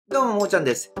どうも、もーちゃん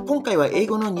です。今回は英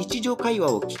語の日常会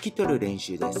話を聞き取る練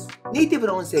習です。ネイティブ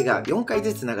の音声が4回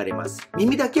ずつ流れます。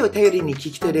耳だけを頼りに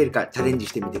聞き取れるかチャレンジ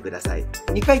してみてください。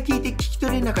2回聞いて聞き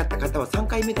取れなかった方は3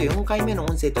回目と4回目の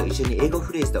音声と一緒に英語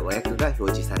フレーズと和訳が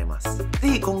表示されます。ぜ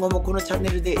ひ今後もこのチャンネ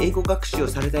ルで英語学習を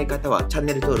されたい方はチャン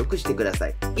ネル登録してくださ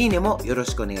い。いいねもよろ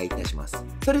しくお願いいたします。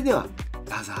それでは、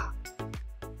どうぞ。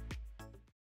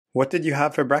What did you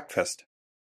have for breakfast?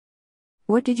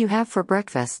 What did you have for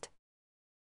breakfast?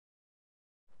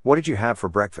 What did you have for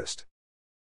breakfast?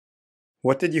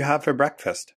 What did you have for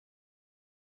breakfast?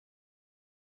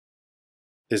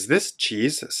 Is this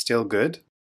cheese still good?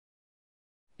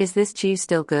 Is this cheese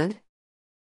still good?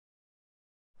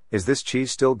 Is this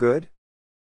cheese still good?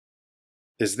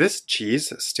 Is this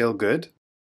cheese still good?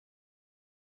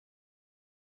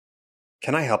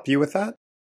 Can I help you with that?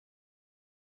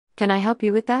 Can I help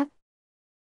you with that?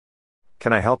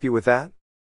 Can I help you with that?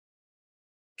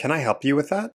 Can I help you with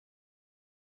that?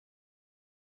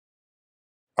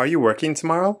 Are you working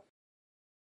tomorrow?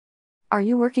 Are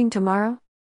you working tomorrow?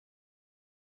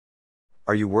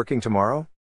 Are you working tomorrow?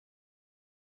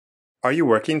 Are you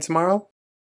working tomorrow?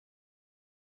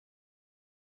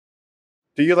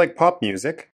 Do you like pop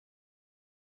music?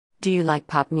 Do you like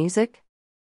pop music?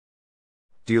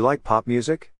 Do you like pop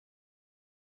music?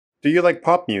 Do you like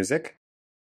pop music?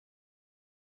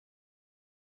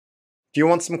 Do you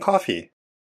want some coffee?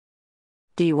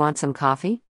 Do you want some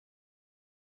coffee?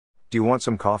 Do you want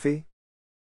some coffee?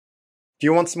 Do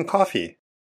you want some coffee?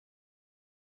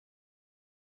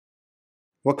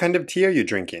 What kind of tea are you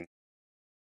drinking?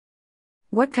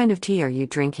 What kind of tea are you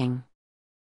drinking?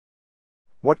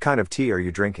 What kind of tea are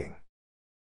you drinking?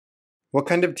 What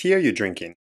kind of tea are you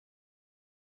drinking?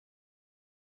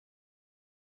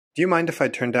 Do you mind if I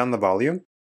turn down the volume?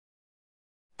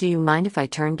 Do you mind if I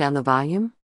turn down the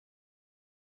volume?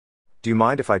 Do you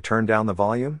mind if I turn down the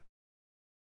volume?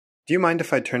 Do you mind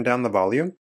if I turn down the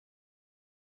volume?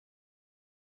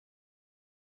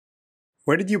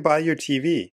 Where did you buy your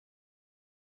TV?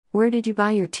 Where did you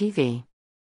buy your TV?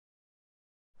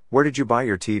 Where did you buy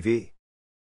your TV?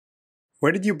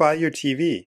 Where did you buy your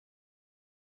TV?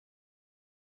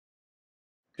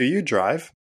 Do you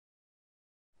drive?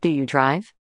 Do you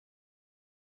drive?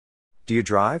 Do you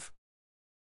drive?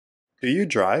 Do you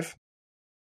drive?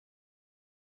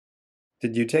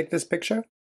 Did you take this picture?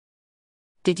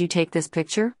 Did you take this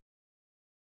picture?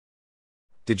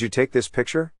 Did you take this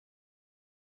picture?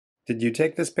 Did you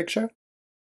take this picture?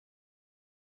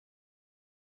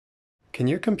 Can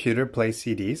your computer play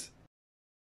CDs?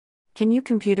 Can you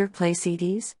computer play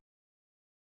CDs?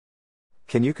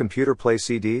 Can you computer play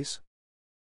CDs?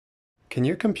 Can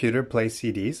your computer play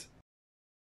CDs?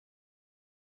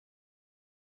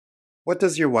 What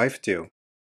does your wife do?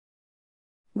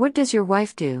 What does your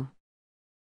wife do?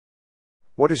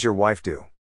 What does your wife do?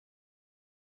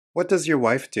 What does your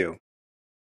wife do?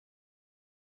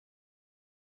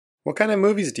 What kind of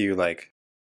movies do you like?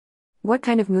 What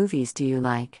kind of movies do you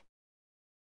like?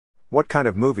 What kind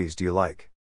of movies do you like?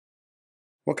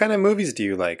 What kind of movies do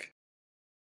you like?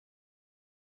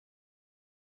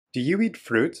 Do you eat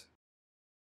fruit?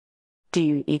 Do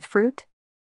you eat fruit?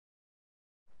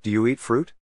 Do you eat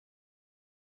fruit?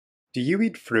 Do you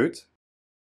eat fruit?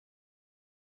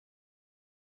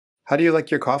 How do you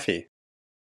like your coffee?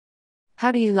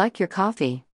 How do you like your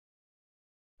coffee?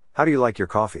 How do you like your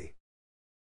coffee?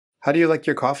 How do you like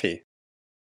your coffee?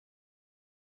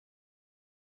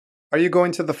 Are you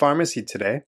going to the pharmacy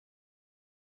today?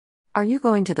 Are you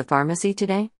going to the pharmacy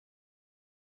today?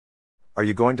 Are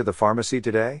you going to the pharmacy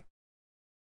today?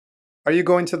 Are you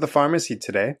going to the pharmacy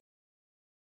today?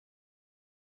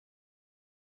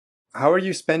 How are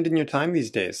you spending your time these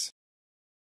days?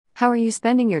 How are you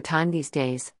spending your time these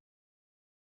days?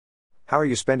 How are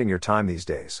you spending your time these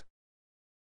days?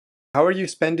 How are you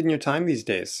spending your time these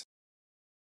days?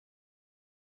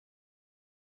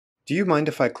 Do you mind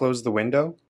if I close the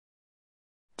window?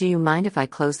 Do you mind if I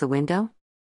close the window?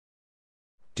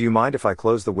 Do you mind if I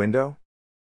close the window?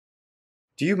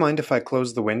 Do you mind if I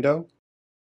close the window?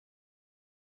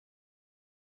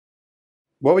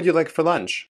 What would you like for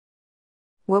lunch?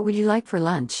 What would you like for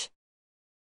lunch?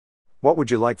 What would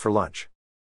you like for lunch?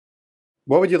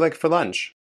 What would you like for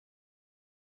lunch?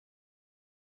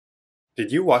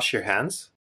 Did you wash your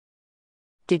hands?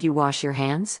 Did you wash your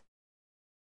hands?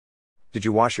 Did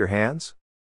you wash your hands?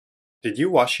 Did you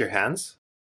wash your hands?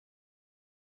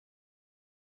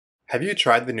 Have you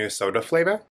tried the new soda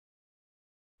flavor?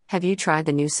 Have you tried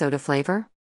the new soda flavor?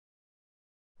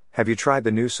 Have you tried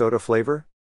the new soda flavor?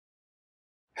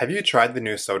 Have you tried the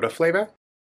new soda flavor?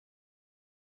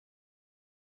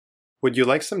 Would you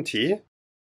like some tea?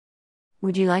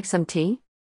 Would you like some tea?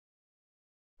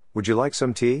 Would you like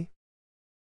some tea?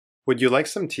 Would you like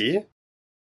some tea?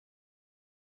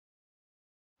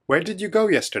 Where did you go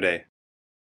yesterday?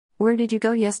 Where did you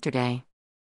go yesterday?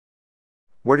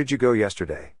 Where did you go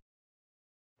yesterday?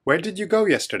 Where did you go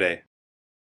yesterday?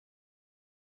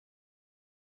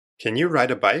 Can you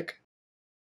ride a bike?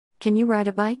 Can you ride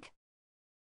a bike?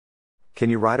 Can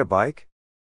you ride a bike?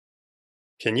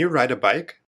 Can you ride a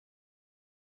bike?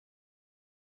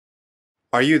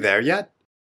 Are you there yet?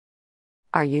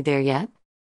 Are you there yet?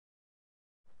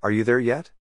 Are you there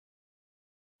yet?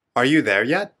 Are you there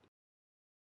yet?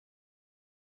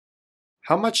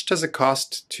 How much does it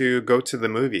cost to go to the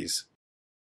movies?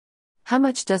 How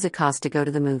much does it cost to go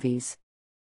to the movies?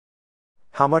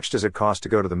 How much does it cost to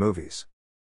go to the movies?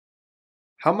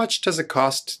 How much does it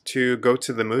cost to go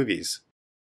to the movies?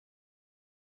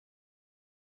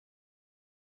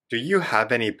 Do you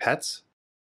have any pets?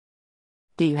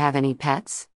 Do you have any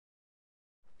pets?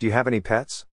 Do you have any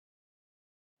pets?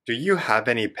 Do you have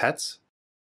any pets?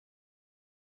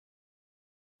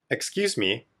 Excuse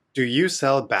me, do you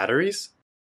sell batteries?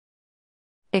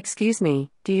 Excuse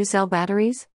me, do you sell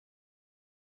batteries?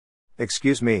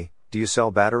 Excuse me, do you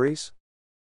sell batteries?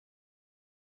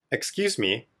 Excuse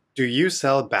me, do you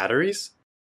sell batteries?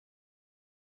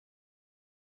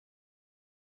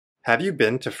 Have you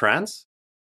been to France?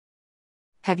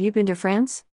 Have you been to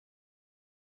France?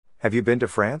 Have you been to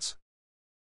France?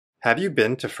 Have you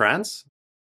been to France?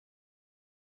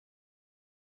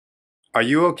 Are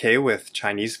you okay with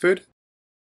Chinese food?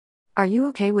 Are you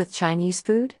okay with Chinese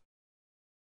food?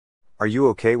 Are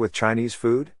you okay with Chinese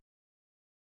food?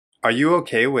 Are you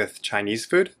okay with Chinese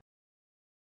food?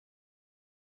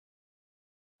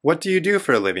 What do you do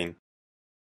for a living?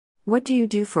 What do you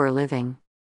do for a living?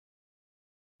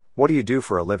 What do you do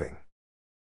for a living?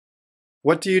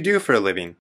 What do you do for a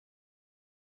living?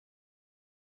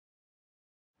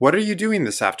 What are you doing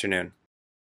this afternoon?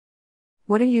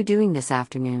 What are you doing this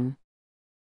afternoon?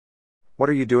 What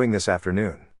are you doing this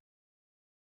afternoon?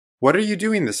 What are you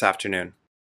doing this afternoon?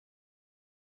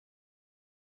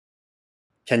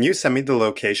 Can you send me the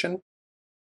location?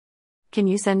 Can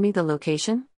you send me the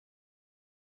location?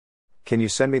 Can you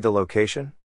send me the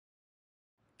location?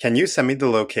 Can you send me the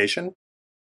location?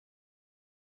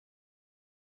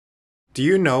 Do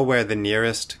you know where the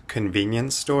nearest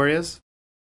convenience store is?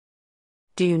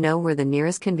 Do you know where the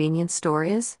nearest convenience store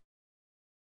is?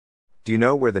 Do you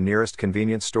know where the nearest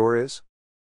convenience store is?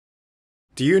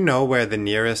 Do you know where the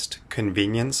nearest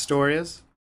convenience store is?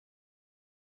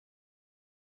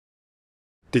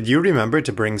 Did you remember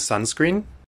to bring sunscreen?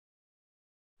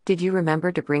 Did you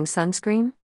remember to bring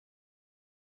sunscreen?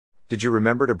 Did you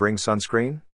remember to bring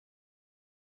sunscreen?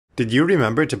 Did you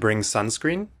remember to bring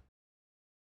sunscreen?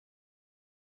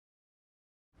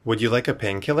 Would you like a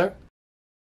painkiller?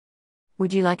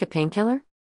 Would you like a painkiller?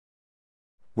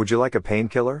 Would you like a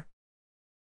painkiller?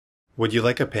 Would you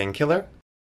like a painkiller?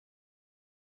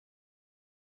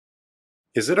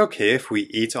 Is it okay if we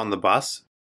eat on the bus?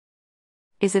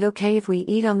 Is it okay if we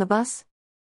eat on the bus?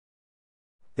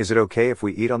 Is it okay if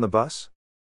we eat on the bus?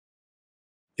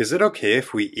 Is it okay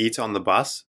if we eat on the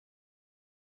bus?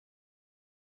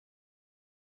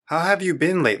 How have you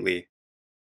been lately?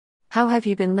 How have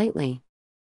you been lately?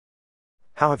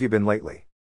 How have you been lately?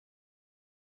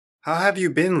 How have you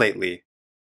been lately?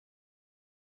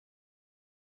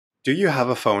 Do you have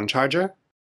a phone charger?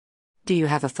 Do you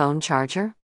have a phone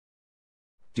charger?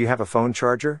 Do you have a phone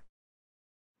charger?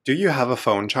 Do you have a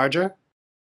phone charger?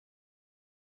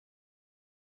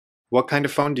 What kind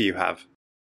of phone do you have?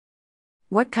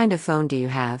 What kind of phone do you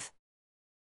have?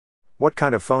 What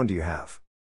kind of phone do you have?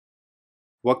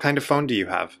 What kind of phone do you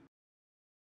have?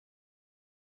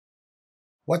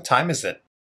 What time is it?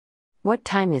 What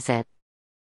time is it?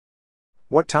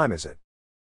 What time is it?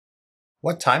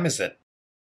 What time is it?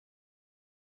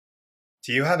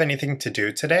 Do you have anything to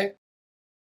do today?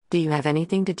 Do you have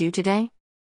anything to do today?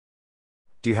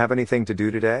 Do you have anything to do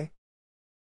today?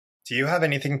 Do you have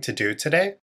anything to do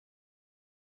today?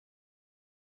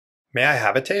 May I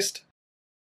have a taste?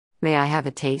 May I have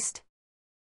a taste?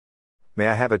 May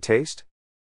I have a taste?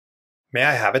 May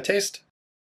I have a taste?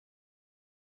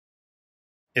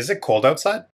 Is it cold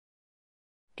outside?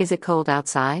 Is it cold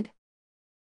outside?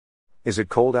 Is it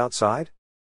cold outside?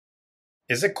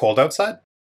 Is it cold outside?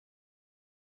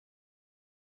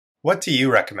 What do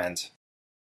you recommend?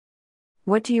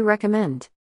 What do you recommend?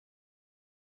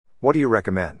 What do you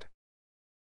recommend?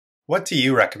 What do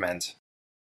you recommend?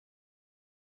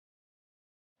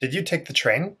 Did you take the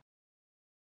train?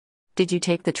 Did you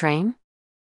take the train?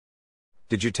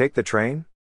 Did you take the train?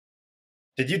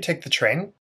 Did you take the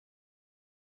train?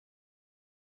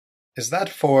 Is that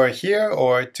for here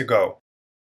or to go?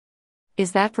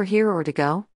 Is that for here or to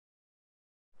go?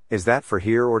 Is that for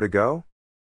here or to go?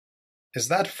 Is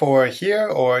that for here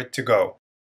or to go?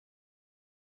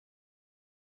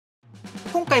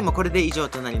 今回もこれで以上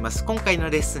となります。今回の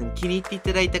レッスン気に入ってい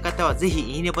ただいた方はぜ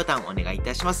ひいいねボタンお願いい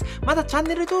たします。まだチャン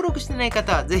ネル登録してない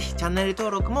方はぜひチャンネル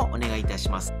登録もお願いいたし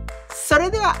ます。それ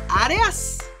では、アディオ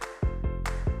ス！